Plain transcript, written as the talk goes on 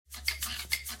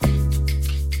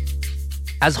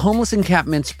As homeless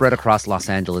encampments spread across Los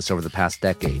Angeles over the past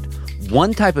decade,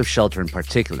 one type of shelter in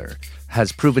particular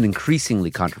has proven increasingly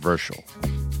controversial: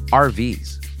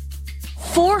 RVs.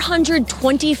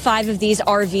 425 of these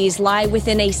RVs lie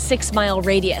within a 6-mile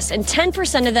radius, and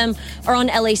 10% of them are on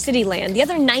LA City land. The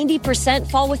other 90%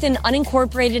 fall within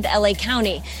unincorporated LA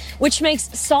County, which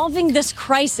makes solving this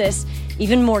crisis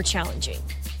even more challenging.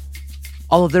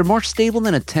 Although they're more stable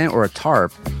than a tent or a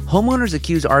tarp, homeowners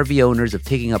accuse RV owners of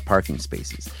taking up parking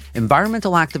spaces.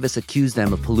 Environmental activists accuse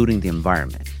them of polluting the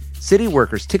environment. City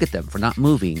workers ticket them for not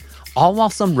moving, all while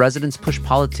some residents push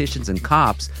politicians and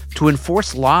cops to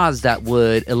enforce laws that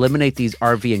would eliminate these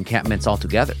RV encampments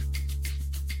altogether.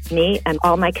 Me and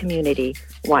all my community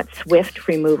want swift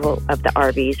removal of the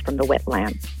RVs from the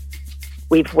wetlands.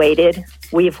 We've waited,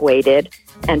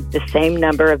 and the same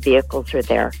number of vehicles are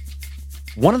there.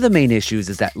 One of the main issues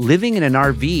is that living in an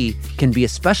RV can be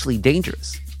especially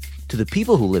dangerous to the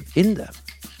people who live in them.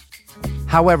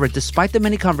 However, despite the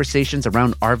many conversations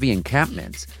around RV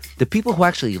encampments, the people who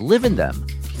actually live in them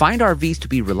find RVs to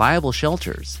be reliable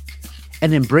shelters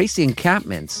and embrace the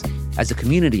encampments as a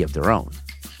community of their own.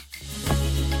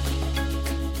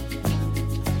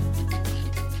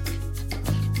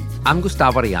 I'm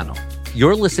Gustavo Arellano.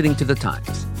 You're listening to The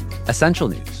Times, essential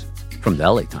news from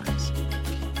the LA Times.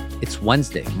 It's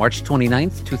Wednesday, March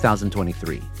 29th,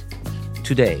 2023.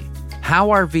 Today, how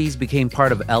RVs became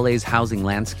part of LA's housing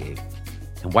landscape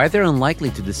and why they're unlikely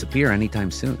to disappear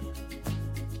anytime soon.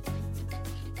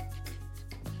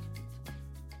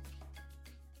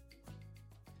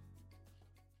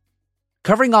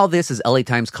 Covering all this is LA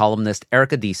Times columnist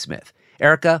Erica D. Smith.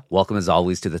 Erica, welcome as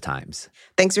always to The Times.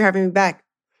 Thanks for having me back.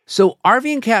 So RV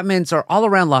encampments are all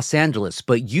around Los Angeles,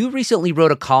 but you recently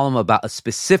wrote a column about a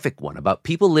specific one, about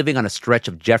people living on a stretch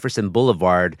of Jefferson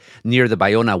Boulevard near the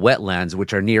Bayona wetlands,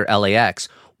 which are near LAX.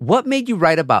 What made you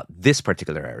write about this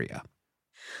particular area?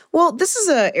 Well, this is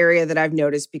an area that I've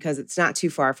noticed because it's not too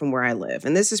far from where I live.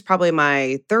 And this is probably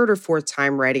my third or fourth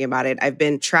time writing about it. I've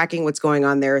been tracking what's going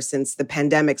on there since the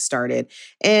pandemic started.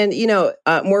 And,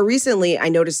 more recently, I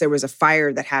noticed there was a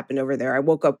fire that happened over there. I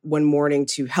woke up one morning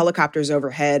to helicopters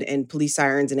overhead and police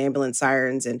sirens and ambulance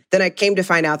sirens. And then I came to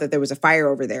find out that there was a fire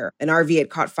over there. An RV had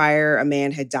caught fire. A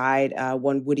man had died,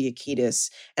 one Woody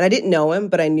Akitas. And I didn't know him,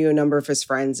 but I knew a number of his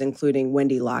friends, including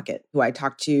Wendy Lockett, who I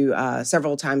talked to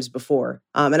several times before.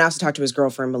 And I also talked to his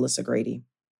girlfriend, Melissa Grady.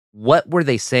 What were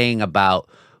they saying about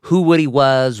who Woody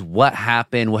was, what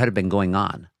happened, what had been going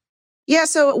on? Yeah,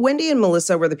 so Wendy and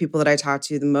Melissa were the people that I talked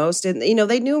to the most. And,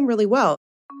 they knew him really well.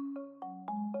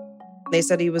 They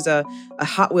said he was a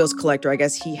Hot Wheels collector. I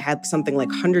guess he had something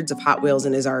like hundreds of Hot Wheels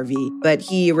in his RV. But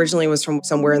he originally was from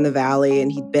somewhere in the valley,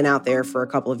 and he'd been out there for a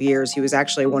couple of years. He was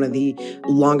actually one of the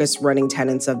longest running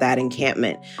tenants of that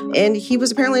encampment. And he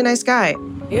was apparently a nice guy.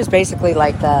 He was basically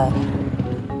like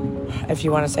if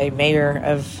you want to say, mayor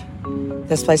of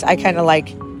this place. I'm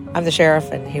the sheriff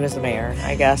and he was the mayor,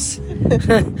 I guess,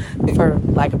 for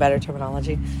lack of better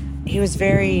terminology. He was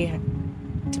very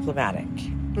diplomatic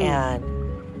and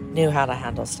knew how to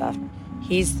handle stuff.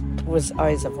 He was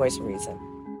always a voice of reason.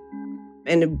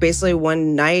 And basically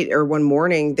one night or one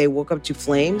morning, they woke up to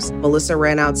flames. Melissa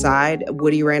ran outside.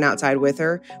 Woody ran outside with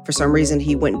her. For some reason,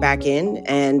 he went back in.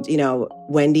 And,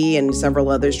 Wendy and several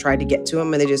others tried to get to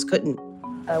him, and they just couldn't.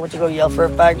 I went to go yell for a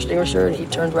fire extinguisher, and he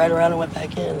turned right around and went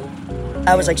back in.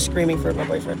 I was, screaming for my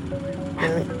boyfriend. You know what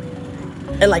I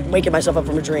mean? And, waking myself up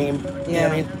from a dream. You know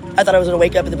what I mean? I thought I was going to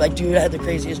wake up and be like, dude, I had the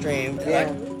craziest dream.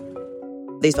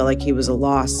 And they felt like he was a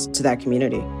loss to that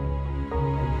community.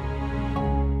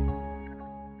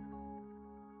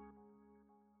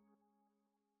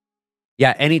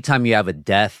 Yeah, anytime you have a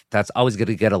death, that's always going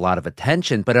to get a lot of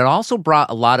attention, but it also brought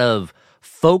a lot of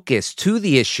focus to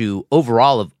the issue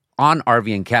overall on RV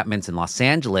encampments in Los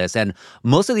Angeles, and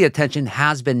most of the attention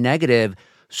has been negative.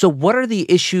 So what are the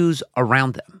issues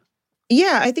around them?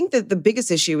 Yeah, I think that the biggest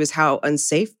issue is how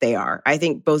unsafe they are. I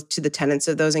think both to the tenants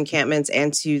of those encampments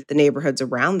and to the neighborhoods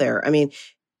around there. I mean,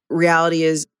 reality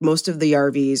is most of the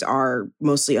RVs are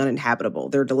mostly uninhabitable.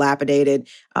 They're dilapidated.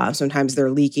 Sometimes they're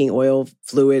leaking oil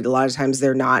fluid. A lot of times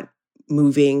they're not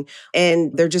moving,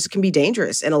 and they're just can be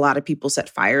dangerous. And a lot of people set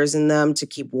fires in them to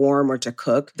keep warm or to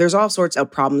cook. There's all sorts of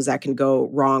problems that can go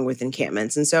wrong with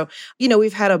encampments. And so,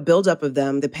 we've had a buildup of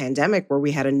them, the pandemic, where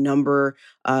we had a number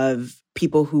of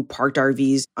people who parked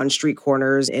RVs on street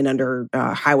corners and under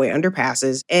highway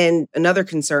underpasses. And another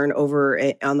concern over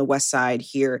on the west side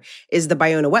here is the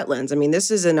Ballona wetlands. I mean,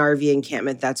 this is an RV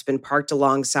encampment that's been parked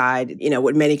alongside,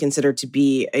 what many consider to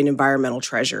be an environmental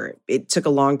treasure. It took a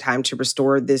long time to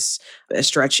restore this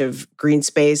stretch of green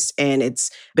space, and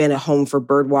it's been a home for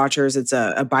bird watchers. It's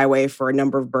a byway for a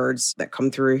number of birds that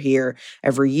come through here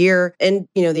every year. And,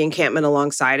 the encampment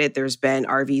alongside it, there's been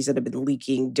RVs that have been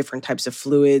leaking different types of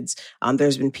fluids.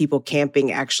 There's been people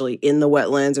camping actually in the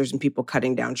wetlands. There's been people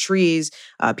cutting down trees,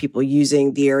 people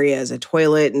using the area as a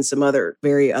toilet, and some other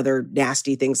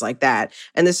nasty things like that.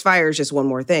 And this fire is just one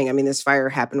more thing. I mean, this fire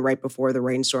happened right before the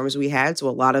rainstorms we had. So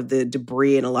a lot of the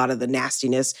debris and a lot of the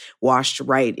nastiness washed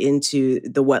right into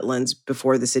the wetlands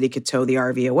before the city could tow the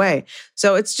RV away.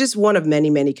 So it's just one of many,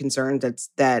 many concerns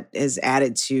that has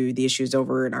added to the issues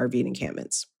over in RV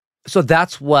encampments. So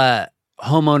that's what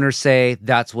homeowners say,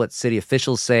 that's what city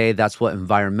officials say, that's what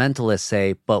environmentalists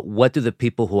say, but what do the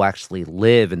people who actually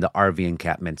live in the RV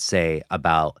encampments say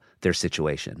about their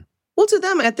situation? Well, to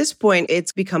them, at this point,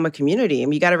 it's become a community. I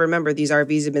mean, you got to remember, these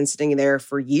RVs have been sitting there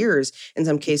for years. In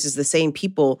some cases, the same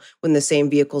people with the same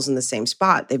vehicles in the same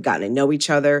spot. They've gotten to know each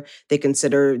other. They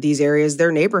consider these areas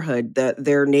their neighborhood,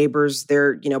 their neighbors,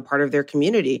 their, part of their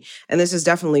community. And this is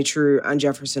definitely true on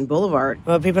Jefferson Boulevard.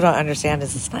 What people don't understand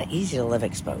is it's not easy to live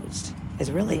exposed. It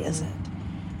really isn't.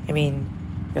 I mean,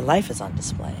 your life is on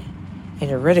display, and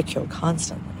you're ridiculed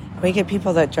constantly. We get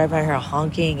people that drive by here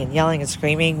honking and yelling and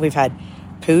screaming. We've had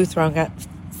poo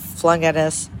flung at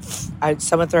us.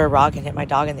 Someone threw a rock and hit my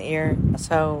dog in the ear.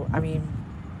 So, I mean,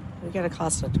 we get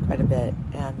accosted quite a bit.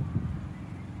 And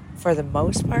for the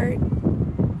most part,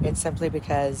 it's simply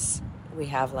because we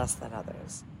have less than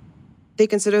others. They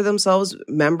consider themselves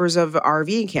members of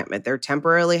RV encampment. They're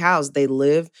temporarily housed. They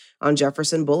live on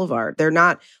Jefferson Boulevard. They're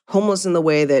not homeless in the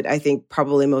way that I think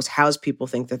probably most housed people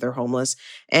think that they're homeless.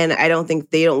 And I don't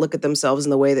think they don't look at themselves in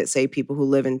the way that, say, people who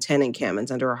live in tent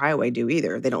encampments under a highway do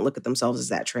either. They don't look at themselves as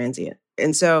that transient.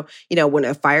 And so, when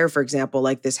a fire, for example,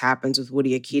 like this happens with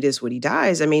Woody Akitas, Woody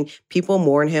dies, I mean, people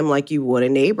mourn him like you would a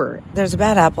neighbor. There's a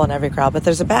bad apple in every crowd, but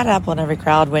there's a bad apple in every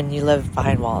crowd when you live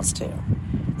behind walls, too.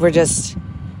 We're just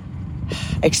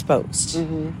exposed,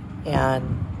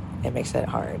 and it makes it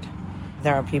hard.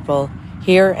 There are people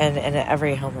here and in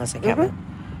every homeless encampment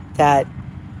that,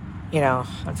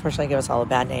 unfortunately give us all a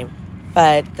bad name,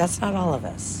 but that's not all of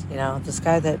us. This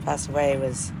guy that passed away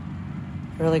was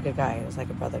a really good guy. He was like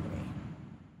a brother to me.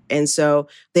 And so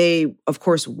they, of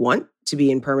course, want to be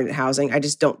in permanent housing. I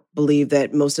just don't believe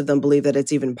that most of them believe that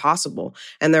it's even possible.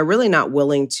 And they're really not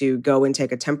willing to go and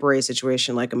take a temporary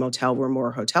situation like a motel room or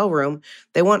a hotel room.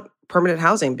 They want permanent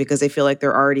housing because they feel like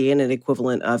they're already in an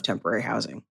equivalent of temporary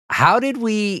housing. How did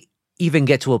we even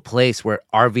get to a place where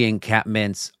RV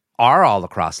encampments are all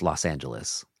across Los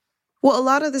Angeles? Well, a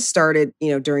lot of this started,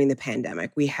 during the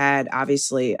pandemic. We had,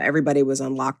 obviously, everybody was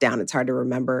on lockdown. It's hard to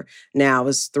remember now. It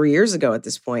was 3 years ago at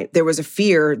this point. There was a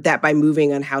fear that by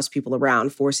moving unhoused people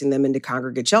around, forcing them into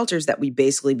congregate shelters, that we'd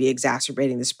basically be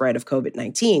exacerbating the spread of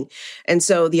COVID-19. And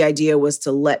so the idea was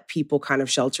to let people kind of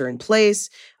shelter in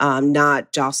place,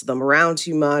 not jostle them around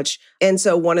too much. And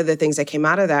so one of the things that came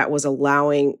out of that was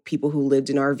allowing people who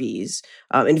lived in RVs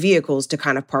and vehicles to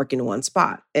kind of park in one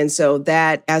spot. And so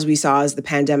that, as we saw as the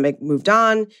pandemic moved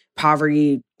on,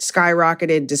 poverty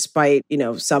skyrocketed despite,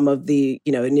 some of the,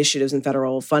 initiatives and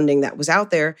federal funding that was out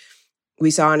there.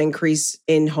 We saw an increase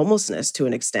in homelessness to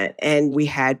an extent. And we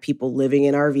had people living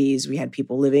in RVs. We had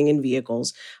people living in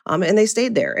vehicles, and they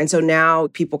stayed there. And so now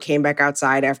people came back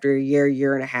outside after a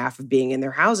year and a half of being in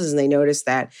their houses, and they noticed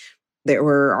that there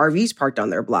were RVs parked on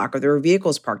their block or there were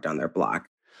vehicles parked on their block.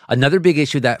 Another big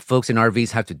issue that folks in RVs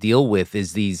have to deal with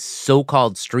is these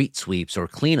so-called street sweeps or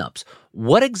cleanups.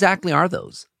 What exactly are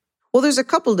those? Well, there's a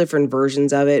couple different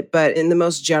versions of it, but in the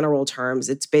most general terms,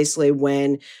 it's basically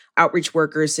when outreach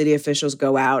workers, city officials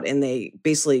go out and they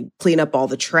basically clean up all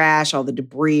the trash, all the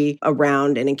debris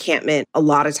around an encampment. A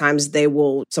lot of times they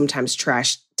will sometimes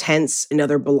trash tents and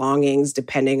other belongings,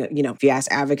 depending, if you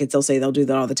ask advocates, they'll say they'll do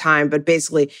that all the time, but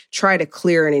basically try to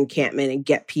clear an encampment and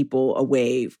get people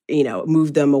away,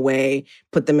 move them away,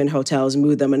 put them in hotels,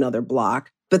 move them another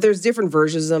block. But there's different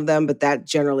versions of them, but that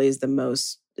generally is the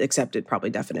most accepted probably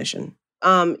definition.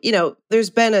 There's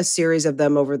been a series of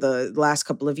them over the last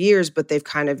couple of years, but they've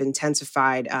kind of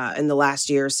intensified in the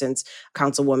last year since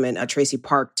Councilwoman Tracy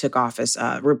Park took office,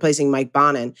 replacing Mike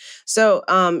Bonin. So,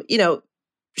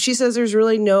 she says there's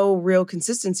really no real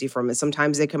consistency from it.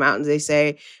 Sometimes they come out and they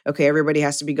say, okay, everybody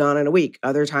has to be gone in a week.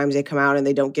 Other times they come out and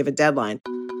they don't give a deadline.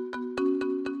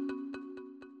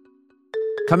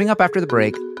 Coming up after the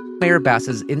break, Mayor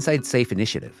Bass's Inside Safe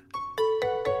initiative.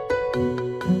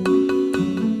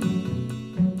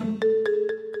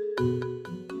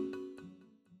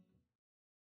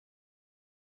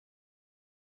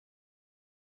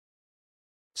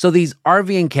 So these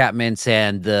RV encampments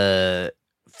and the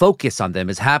focus on them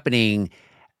is happening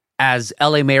as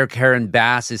LA Mayor Karen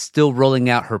Bass is still rolling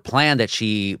out her plan that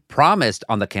she promised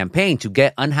on the campaign to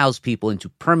get unhoused people into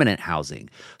permanent housing.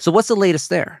 So what's the latest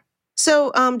there?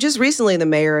 So just recently, the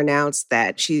mayor announced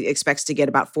that she expects to get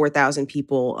about 4,000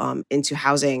 people into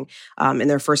housing in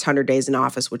their first 100 days in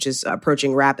office, which is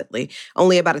approaching rapidly.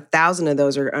 Only about 1,000 of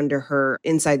those are under her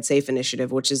Inside Safe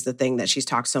initiative, which is the thing that she's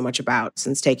talked so much about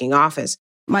since taking office.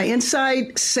 My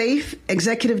Inside Safe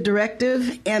executive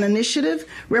directive and initiative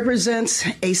represents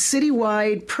a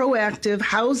citywide, proactive,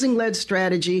 housing-led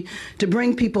strategy to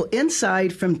bring people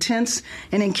inside from tents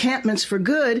and encampments for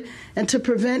good and to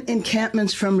prevent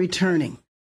encampments from returning.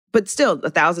 But still,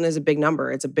 1,000 is a big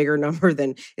number. It's a bigger number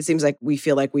than it seems like we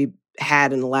feel like we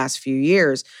had in the last few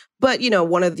years. But,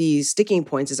 one of the sticking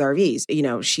points is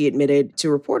RVs. She admitted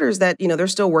to reporters that, they're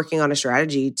still working on a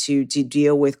strategy to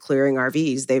deal with clearing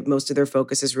RVs. Most of their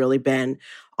focus has really been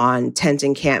on tent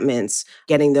encampments,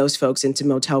 getting those folks into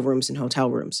motel rooms and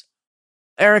hotel rooms.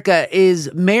 Erica,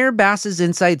 is Mayor Bass's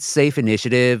Inside Safe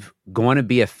initiative going to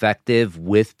be effective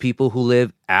with people who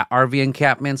live at RV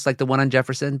encampments like the one on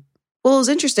Jefferson? Well, it was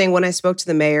interesting. When I spoke to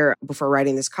the mayor before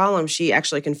writing this column, she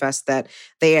actually confessed that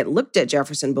they had looked at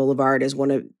Jefferson Boulevard as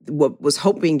one of what was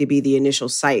hoping to be the initial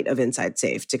site of Inside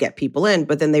Safe to get people in.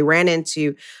 But then they ran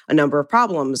into a number of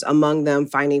problems, among them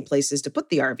finding places to put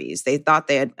the RVs. They thought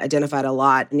they had identified a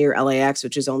lot near LAX,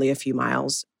 which is only a few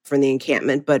miles from the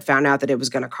encampment, but found out that it was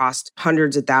going to cost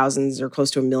hundreds of thousands or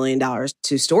close to $1 million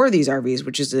to store these RVs,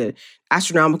 which is an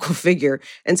astronomical figure.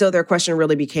 And so their question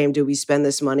really became, do we spend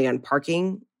this money on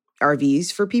parking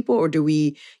RVs for people, or do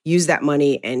we use that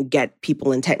money and get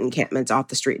people in tent encampments off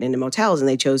the street and into motels? And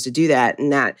they chose to do that.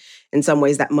 And that, in some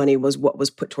ways, that money was what was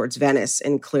put towards Venice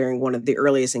and clearing one of the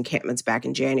earliest encampments back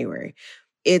in January.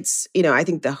 It's, I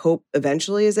think the hope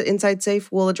eventually is that Inside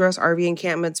Safe will address RV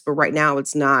encampments, but right now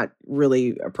it's not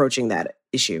really approaching that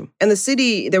issue. And the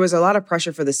city, there was a lot of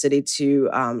pressure for the city to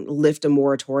lift a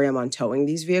moratorium on towing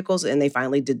these vehicles, and they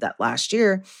finally did that last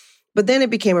year. But then it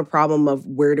became a problem of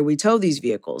where do we tow these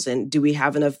vehicles? And do we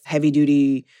have enough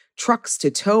heavy-duty trucks to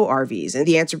tow RVs? And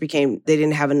the answer became they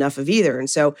didn't have enough of either. And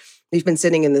so we've been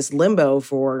sitting in this limbo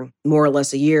for more or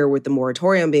less a year with the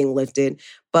moratorium being lifted,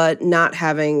 but not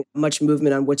having much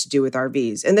movement on what to do with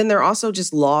RVs. And then there are also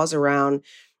just laws around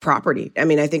property. I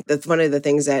mean, I think that's one of the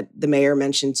things that the mayor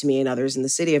mentioned to me and others in the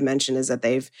city have mentioned is that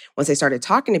once they started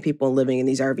talking to people living in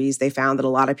these RVs, they found that a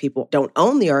lot of people don't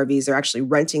own the RVs. They're actually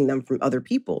renting them from other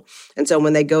people. And so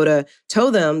when they go to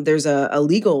tow them, there's a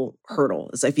legal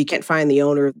hurdle. It's like, if you can't find the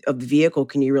owner of the vehicle,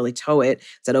 can you really tow it? Does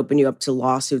that open you up to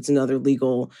lawsuits and other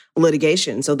legal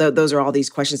litigation? So those are all these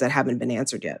questions that haven't been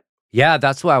answered yet. Yeah,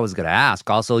 that's what I was going to ask.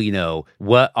 Also,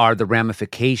 what are the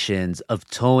ramifications of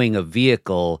towing a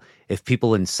vehicle if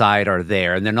people inside are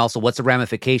there? And then also, what's the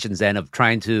ramifications then of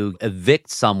trying to evict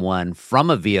someone from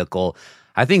a vehicle?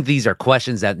 I think these are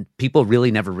questions that people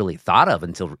really never really thought of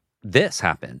until this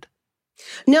happened.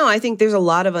 No, I think there's a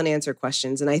lot of unanswered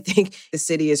questions. And I think the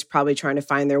city is probably trying to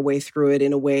find their way through it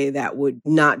in a way that would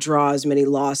not draw as many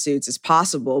lawsuits as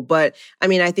possible. But I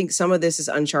mean, I think some of this is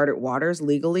uncharted waters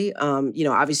legally.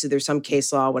 Obviously there's some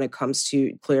case law when it comes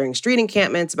to clearing street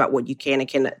encampments about what you can and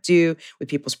cannot do with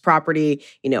people's property,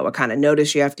 what kind of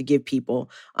notice you have to give people.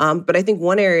 But I think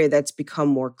one area that's become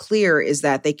more clear is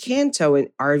that they can tow in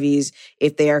RVs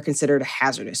if they are considered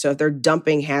hazardous. So if they're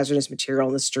dumping hazardous material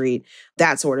in the street,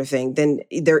 that sort of thing, then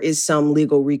there is some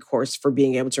legal recourse for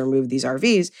being able to remove these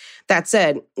RVs. That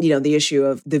said, the issue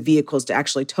of the vehicles to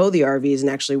actually tow the RVs and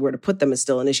actually where to put them is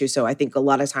still an issue. So I think a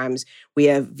lot of times we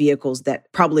have vehicles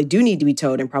that probably do need to be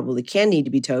towed and probably can need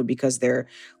to be towed because they're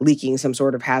leaking some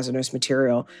sort of hazardous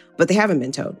material, but they haven't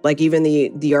been towed. Like even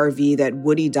the RV that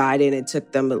Woody died in, it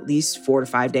took them at least 4 to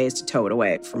 5 days to tow it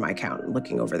away from my count,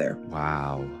 looking over there.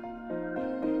 Wow.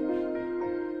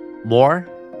 More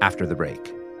after the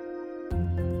break.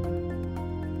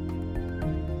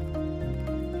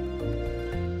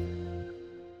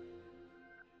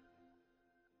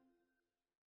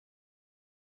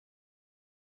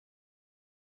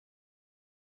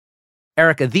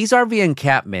 Erica, these RV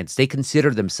encampments, they consider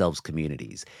themselves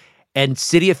communities. And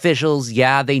city officials,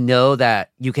 they know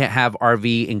that you can't have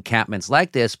RV encampments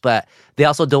like this, but they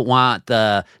also don't want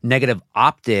the negative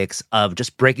optics of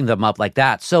just breaking them up like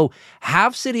that. So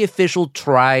have city officials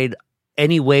tried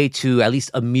any way to at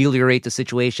least ameliorate the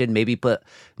situation, maybe put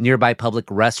nearby public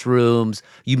restrooms?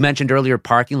 You mentioned earlier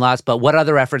parking lots, but what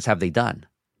other efforts have they done?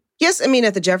 Yes, I mean,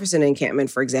 at the Jefferson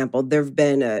encampment, for example, there's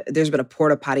been a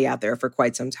porta potty out there for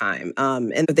quite some time,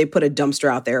 and they put a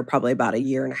dumpster out there probably about a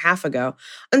year and a half ago,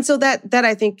 and so that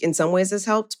I think in some ways has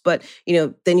helped. But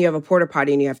then you have a porta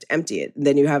potty and you have to empty it.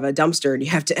 Then you have a dumpster and you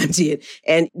have to empty it,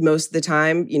 and most of the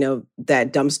time,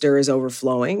 that dumpster is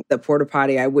overflowing. The porta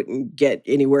potty, I wouldn't get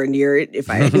anywhere near it if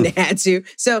I hadn't had to.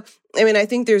 So, I mean, I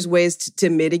think there's ways to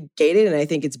mitigate it, and I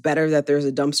think it's better that there's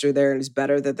a dumpster there, and it's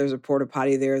better that there's a porta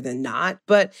potty there than not.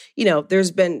 But,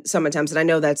 there's been some attempts, and I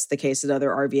know that's the case at other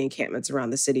RV encampments around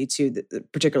the city too,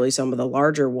 particularly some of the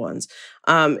larger ones.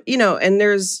 And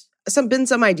there's been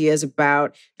some ideas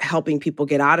about helping people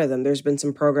get out of them. There's been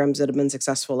some programs that have been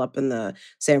successful up in the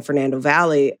San Fernando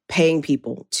Valley, paying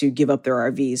people to give up their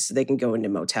RVs so they can go into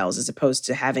motels as opposed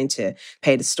to having to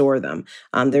pay to store them.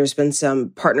 There's been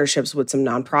some partnerships with some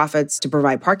nonprofits to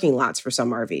provide parking lots for some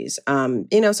RVs.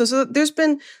 So there's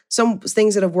been some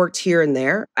things that have worked here and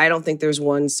there. I don't think there's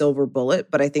one silver bullet,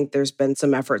 but I think there's been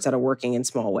some efforts that are working in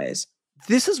small ways.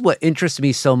 This is what interests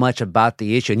me so much about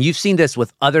the issue. And you've seen this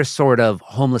with other sort of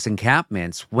homeless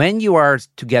encampments. When you are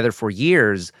together for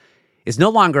years, it's no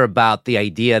longer about the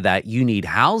idea that you need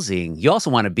housing. You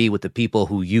also want to be with the people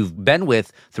who you've been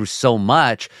with through so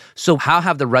much. So how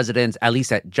have the residents, at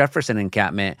least at Jefferson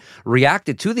encampment,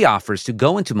 reacted to the offers to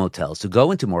go into motels, to go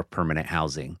into more permanent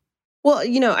housing? Well,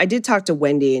 I did talk to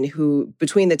Wendy, and who,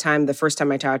 between the first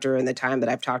time I talked to her and the time that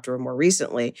I've talked to her more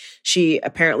recently, she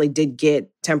apparently did get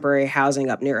temporary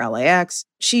housing up near LAX.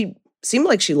 She seemed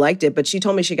like she liked it, but she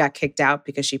told me she got kicked out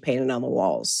because she painted on the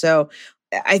walls. So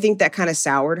I think that kind of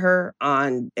soured her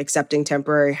on accepting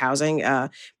temporary housing.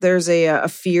 There's a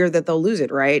fear that they'll lose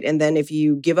it, right? And then if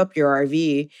you give up your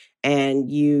RV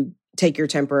and you take your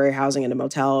temporary housing in a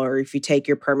motel, or if you take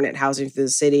your permanent housing through the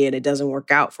city and it doesn't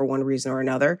work out for one reason or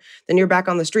another, then you're back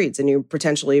on the streets and you're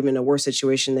potentially even in a worse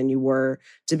situation than you were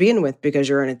to begin with because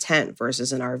you're in a tent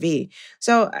versus an RV.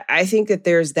 So I think that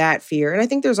there's that fear. And I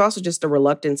think there's also just a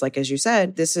reluctance, like, as you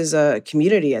said, this is a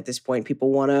community at this point.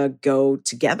 People want to go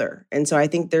together. And so I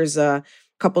think there's a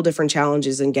couple different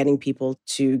challenges in getting people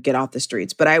to get off the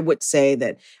streets. But I would say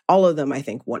that all of them, I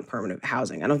think, want permanent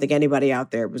housing. I don't think anybody out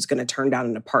there was going to turn down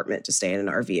an apartment to stay in an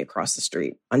RV across the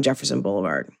street on Jefferson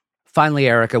Boulevard. Finally,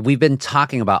 Erica, we've been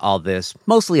talking about all this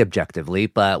mostly objectively,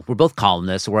 but we're both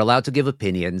columnists, so we're allowed to give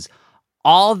opinions.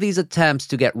 All these attempts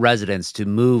to get residents to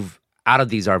move out of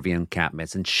these RV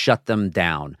encampments and shut them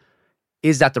down,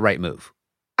 is that the right move?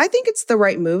 I think it's the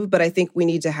right move, but I think we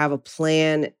need to have a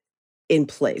plan in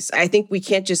place. I think we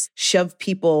can't just shove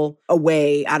people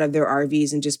away out of their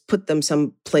RVs and just put them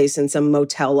someplace in some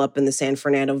motel up in the San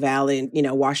Fernando Valley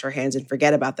and, wash our hands and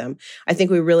forget about them. I think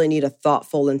we really need a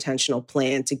thoughtful, intentional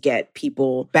plan to get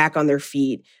people back on their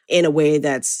feet in a way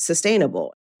that's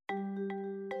sustainable.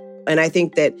 And I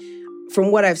think that from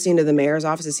what I've seen of the mayor's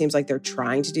office, it seems like they're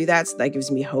trying to do that. So that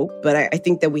gives me hope. But I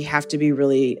think that we have to be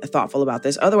really thoughtful about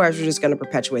this. Otherwise, we're just going to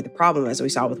perpetuate the problem, as we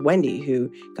saw with Wendy,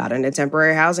 who got into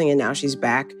temporary housing and now she's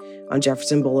back on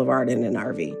Jefferson Boulevard in an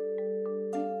RV.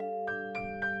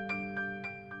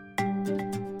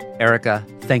 Erica,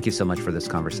 thank you so much for this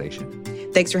conversation.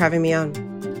 Thanks for having me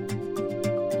on.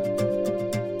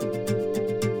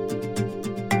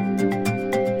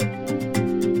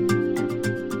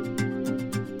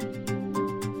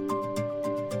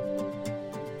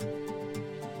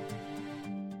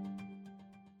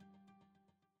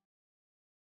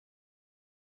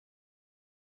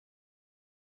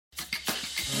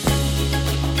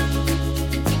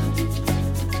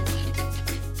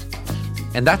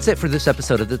 And that's it for this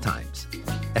episode of The Times.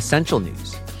 Essential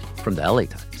news from the LA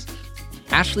Times.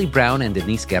 Ashley Brown and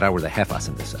Denise Guerra were the jefas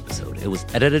in this episode. It was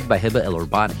edited by Hiba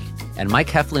El-Urbani, and Mike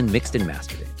Heflin mixed and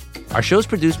mastered it. Our show is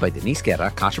produced by Denise Guerra,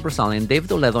 Kasha Brasalian,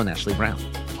 David Oledo, and Ashley Brown.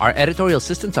 Our editorial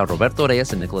assistants are Roberto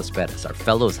Reyes and Nicholas Perez. Our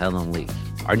fellow is Helen Lee.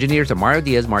 Our engineers are Mario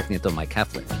Diaz, Mark Nieto, and Mike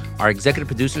Heflin. Our executive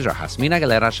producers are Jasmine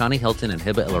Aguilera, Shani Hilton, and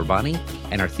Hiba El-Urbani,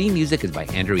 and our theme music is by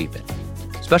Andrew Eben.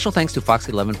 Special thanks to Fox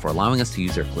 11 for allowing us to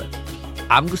use their clip.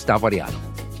 I'm Gustavo Arellano.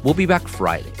 We'll be back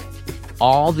Friday with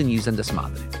all the news and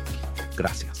desmadre.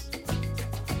 Gracias.